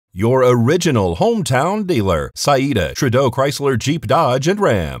Your original hometown dealer, Saida, Trudeau Chrysler Jeep Dodge and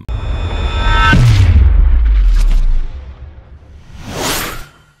Ram.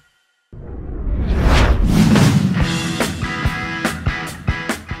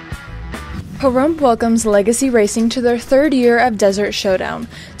 Pahrump welcomes Legacy Racing to their third year of Desert Showdown.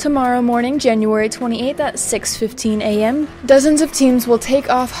 Tomorrow morning, January 28th at 6:15 a.m., dozens of teams will take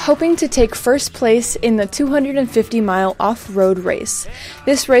off hoping to take first place in the 250-mile off-road race.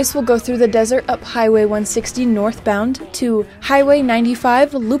 This race will go through the desert up Highway 160 northbound to Highway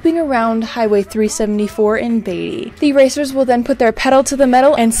 95, looping around Highway 374 in Beatty. The racers will then put their pedal to the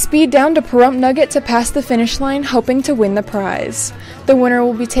metal and speed down to Pahrump Nugget to pass the finish line, hoping to win the prize. The winner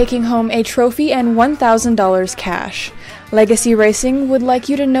will be taking home a trophy and $1,000 cash. Legacy Racing would like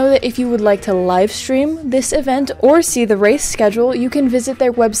you to know that if you would like to live stream this event or see the race schedule, you can visit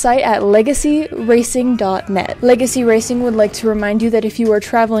their website at legacyracing.net. Legacy Racing would like to remind you that if you are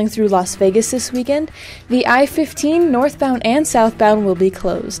traveling through Las Vegas this weekend, the I-15 northbound and southbound will be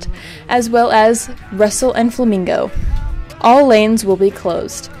closed, as well as Russell and Flamingo. All lanes will be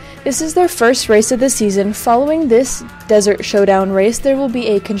closed. This is their first race of the season. Following this Desert Showdown race, there will be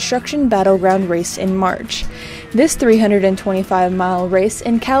a construction battleground race in March. This 325-mile race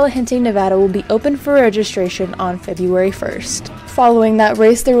in Caliente, Nevada will be open for registration on February 1st. Following that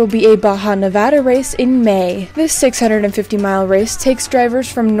race, there will be a Baja Nevada race in May. This 650-mile race takes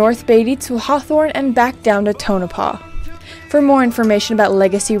drivers from North Beatty to Hawthorne and back down to Tonopah. For more information about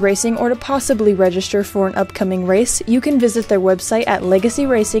Legacy Racing or to possibly register for an upcoming race, you can visit their website at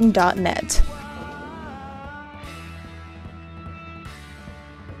legacyracing.net.